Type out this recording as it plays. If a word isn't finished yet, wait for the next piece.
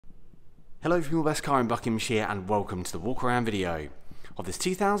Hello from your best car in Buckinghamshire and welcome to the walk around video of this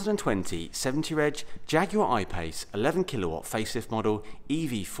 2020 70 Reg Jaguar I-Pace 11 kilowatt facelift model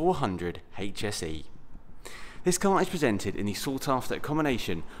EV400 HSE. This car is presented in the sought after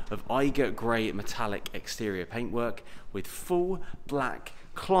combination of Eiger Grey Metallic exterior paintwork with full black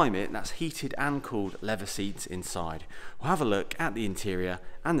climate, that's heated and cooled leather seats inside. We'll have a look at the interior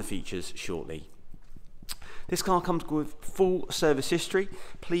and the features shortly. This car comes with full service history.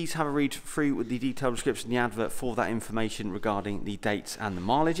 Please have a read through with the detailed description in the advert for that information regarding the dates and the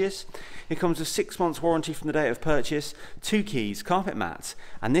mileages. It comes with 6 months warranty from the date of purchase, 2 keys, carpet mats,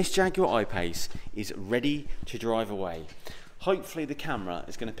 and this Jaguar I-Pace is ready to drive away. Hopefully the camera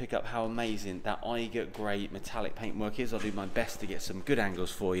is going to pick up how amazing that Eiger Grey Metallic paintwork is. I'll do my best to get some good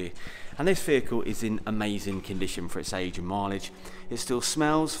angles for you. And this vehicle is in amazing condition for its age and mileage. It still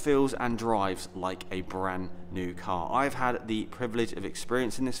smells, feels and drives like a brand new car. I've had the privilege of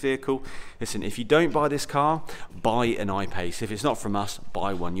experiencing this vehicle. Listen, if you don't buy this car, buy an I-Pace. If it's not from us,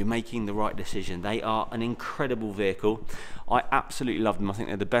 buy one. You're making the right decision. They are an incredible vehicle. I absolutely love them. I think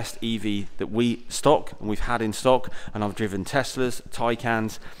they're the best EV that we stock and we've had in stock, and I've driven Teslas,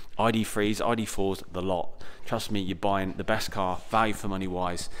 Taycans, ID3s, ID4s, the lot. Trust me, you're buying the best car, value for money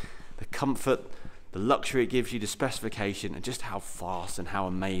wise. The comfort, the luxury it gives you, the specification, and just how fast and how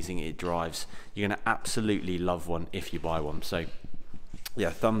amazing it drives. You're going to absolutely love one if you buy one. So yeah,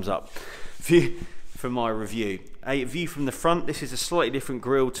 thumbs up for my review. A view from the front, this is a slightly different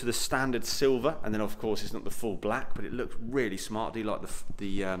grille to the standard silver, and then of course it's not the full black, but it looks really smart. I do like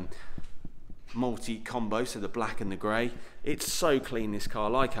the multi combo, so the black and the grey. It's so clean, this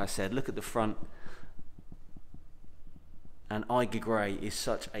car. Like I said, look at the front. And Eiger Grey is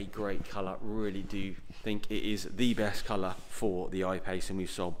such a great colour. Really do think it is the best colour for the I-Pace, and we've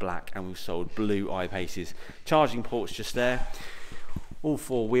sold black and we've sold blue I-Paces. Charging ports just there. All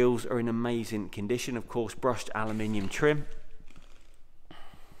 4 wheels are in amazing condition, of course, brushed aluminium trim.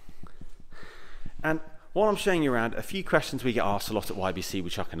 And while I'm showing you around, a few questions we get asked a lot at YBC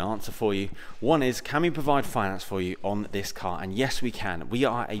which I can answer for you. One is, can we provide finance for you on this car? And yes, we can. We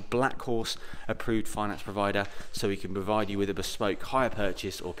are a Black Horse approved finance provider, so we can provide you with a bespoke hire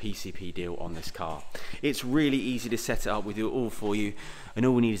purchase or PCP deal on this car. It's really easy to set it up. We do it all for you, and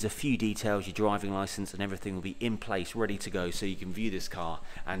all we need is a few details, your driving license, and everything will be in place, ready to go, so you can view this car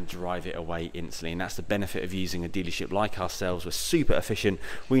and drive it away instantly. And that's the benefit of using a dealership like ourselves. We're super efficient.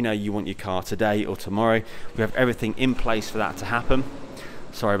 We know you want your car today or tomorrow. We have everything in place for that to happen.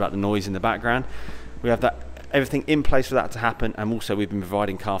 Sorry about the noise in the background. We have everything in place for that to happen, and also we've been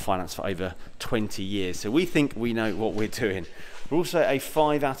providing car finance for over 20 years. So we think we know what we're doing. We're also a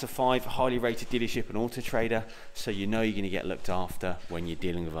 5 out of 5 highly rated dealership and auto trader, so you know you're going to get looked after when you're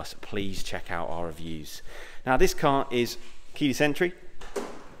dealing with us. Please check out our reviews. Now this car is keyless entry.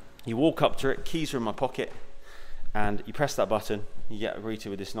 You walk up to it, keys are in my pocket, and you press that button, you get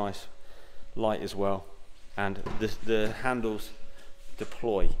greeted with this nice light as well. And the handles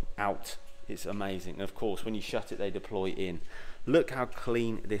deploy out. It's amazing. And of course, when you shut it, they deploy in. Look how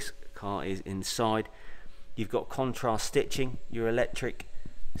clean this car is inside. You've got contrast stitching, your electric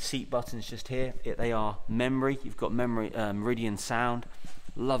seat buttons just here. They are memory. You've got memory Meridian Sound.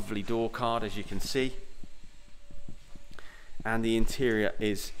 Lovely door card, as you can see. And the interior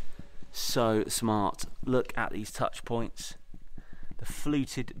is so smart. Look at these touch points. The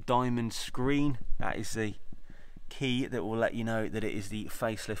fluted diamond screen, that is the key that will let you know that it is the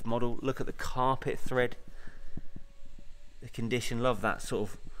facelift model. Look at the carpet thread, the condition, love that sort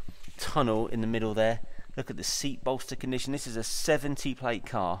of tunnel in the middle there. Look at the seat bolster condition. This is a 70 plate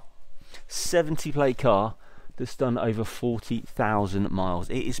car, 70 plate car that's done over 40,000 miles.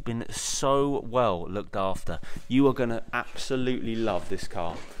 It has been so well looked after. You are going to absolutely love this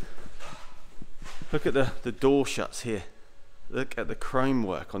car. Look at the door shuts here. Look at the chrome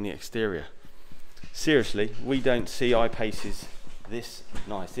work on the exterior. Seriously, we don't see I-Paces this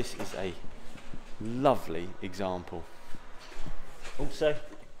nice. This is a lovely example. Also,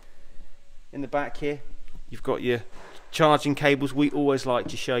 in the back here, you've got your charging cables. We always like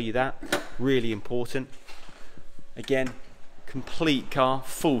to show you that. Really important. Again, complete car,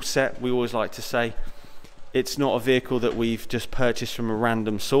 full set. We always like to say it's not a vehicle that we've just purchased from a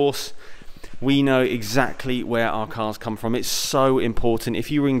random source. We know exactly where our cars come from. It's so important. If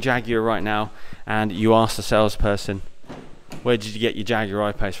you ring Jaguar right now and you ask the salesperson, where did you get your Jaguar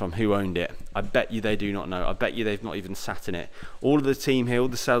I-Pace from? Who owned it? I bet you they do not know. I bet you they've not even sat in it. All of the team here, all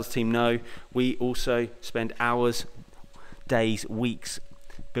the sales team know. We also spend hours, days, weeks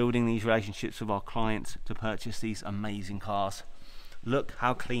building these relationships with our clients to purchase these amazing cars. Look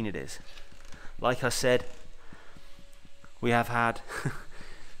how clean it is. Like I said, we have had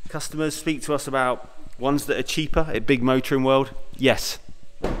customers speak to us about ones that are cheaper at Big Motoring World. Yes,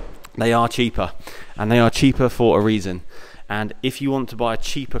 they are cheaper, and they are cheaper for a reason. And if you want to buy a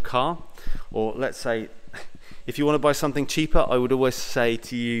cheaper car, or let's say if you want to buy something cheaper, I would always say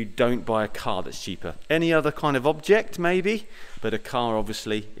to you, don't buy a car that's cheaper. Any other kind of object maybe, but a car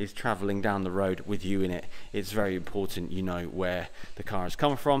obviously is traveling down the road with you in it. It's very important you know where the car has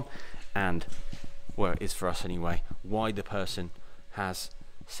come from, and well, it is for us anyway, why the person has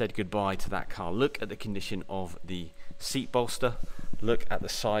said goodbye to that car. Look at the condition of the seat bolster, look at the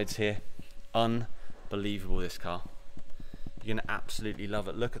sides here, unbelievable this car. You're going to absolutely love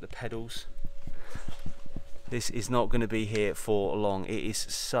it. Look at the pedals. This is not going to be here for long. It is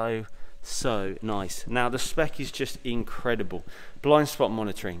so nice. Now the spec is just incredible. Blind spot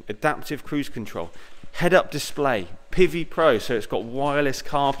monitoring, adaptive cruise control, head-up display, Pivi Pro, so it's got wireless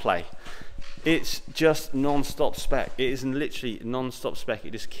CarPlay. It's just non-stop spec. It is literally non-stop spec.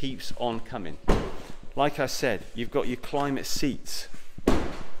 It just keeps on coming. Like I said, you've got your climate seats.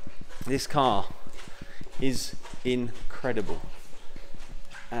 This car is incredible,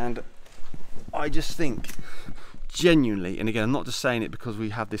 and I just think genuinely, and again I'm not just saying it because we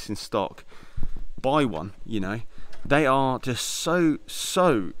have this in stock, buy one, you know. They are just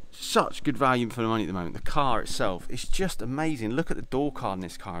such good value for the money at the moment. The car itself is just amazing. Look at the door card in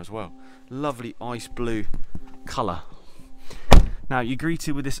this car as well. Lovely ice blue colour. Now you're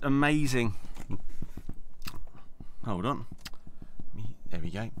greeted with this amazing, hold on, there we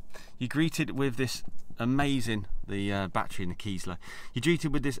go. You're greeted with this amazing, the battery and the keys low. You're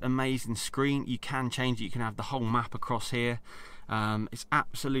greeted with this amazing screen. You can change it, you can have the whole map across here. It's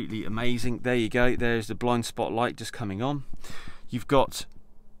absolutely amazing. There you go, there's the blind spot light just coming on. You've got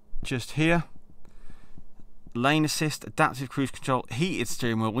just here lane assist, adaptive cruise control, heated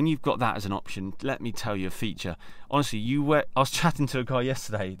steering wheel. When you've got that as an option, let me tell you a feature. Honestly, I was chatting to a guy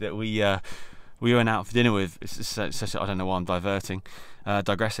yesterday that we went out for dinner with. I don't know why I'm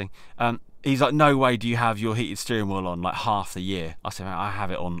digressing. He's like, no way do you have your heated steering wheel on like half the year. I said, man, I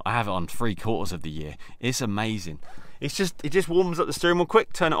have it on 3/4 of the year. It's amazing. It just warms up the steering wheel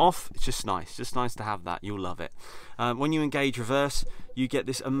quick, turn it off. It's just nice to have that. You'll love it. When you engage reverse, you get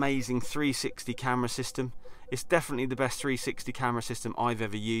this amazing 360 camera system. It's definitely the best 360 camera system I've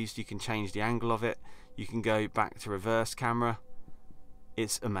ever used. You can change the angle of it. You can go back to reverse camera.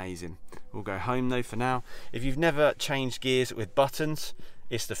 It's amazing. We'll go home though for now. If you've never changed gears with buttons,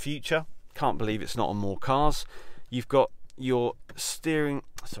 it's the future. Can't believe it's not on more cars. You've got your steering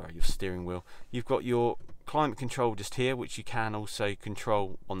wheel. You've got your climate control just here, which you can also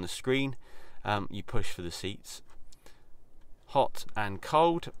control on the screen. You push for the seats. Hot and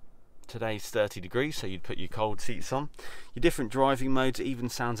cold. Today's 30 degrees, so you'd put your cold seats on. Your different driving modes, it even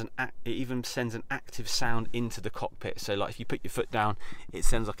sends an active sound into the cockpit. So like if you put your foot down, it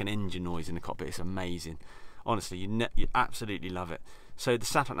sends like an engine noise in the cockpit. It's amazing. Honestly, you absolutely love it. So the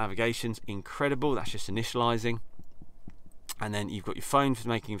satellite navigation's incredible. That's just initializing. And then you've got your phone for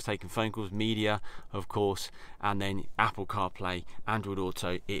taking phone calls, media, of course, and then Apple CarPlay, Android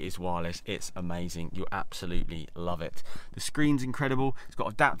Auto. It is wireless. It's amazing. You'll absolutely love it. The screen's incredible. It's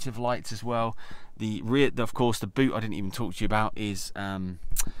got adaptive lights as well. The rear, of course, the boot I didn't even talk to you about is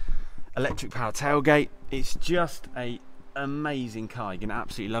electric power tailgate. It's just a amazing car. You're gonna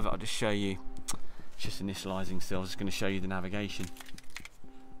absolutely love it. I'll just show you. It's just initializing still. I'm just going to show you the navigation.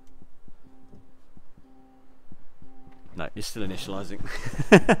 No, it's still initializing.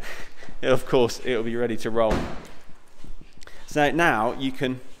 Of course, it'll be ready to roll. So now you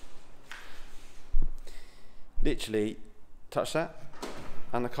can literally touch that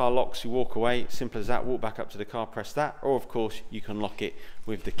and the car locks. You walk away, simple as that. Walk back up to the car, press that, or of course you can lock it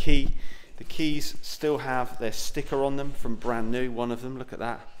with the key. The keys still have their sticker on them from brand new, one of them, look at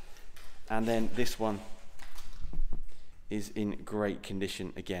that. And then this one is in great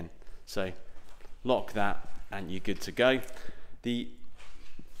condition again. So lock that and you're good to go. The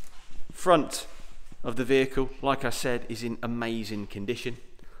front of the vehicle, like I said, is in amazing condition.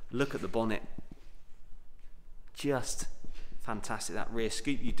 Look at the bonnet, just fantastic. That rear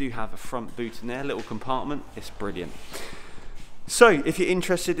scoop, you do have a front boot in there, little compartment. It's brilliant. So if you're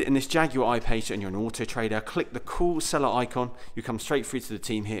interested in this Jaguar I-Pace and you're an auto trader, click the call seller icon. You come straight through to the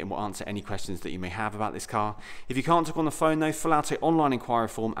team here and we'll answer any questions that you may have about this car. If you can't talk on the phone though, fill out an online inquiry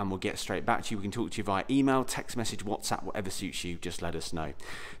form and we'll get straight back to you. We can talk to you via email, text message, WhatsApp, whatever suits you, just let us know.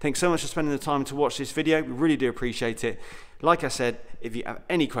 Thanks so much for spending the time to watch this video. We really do appreciate it. Like I said, if you have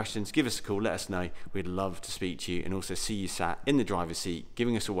any questions, give us a call, let us know. We'd love to speak to you and also see you sat in the driver's seat,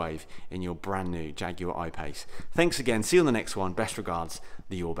 giving us a wave in your brand new Jaguar I-Pace. Thanks again, see you on the next one. Best regards,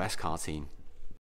 the Your Best Car team.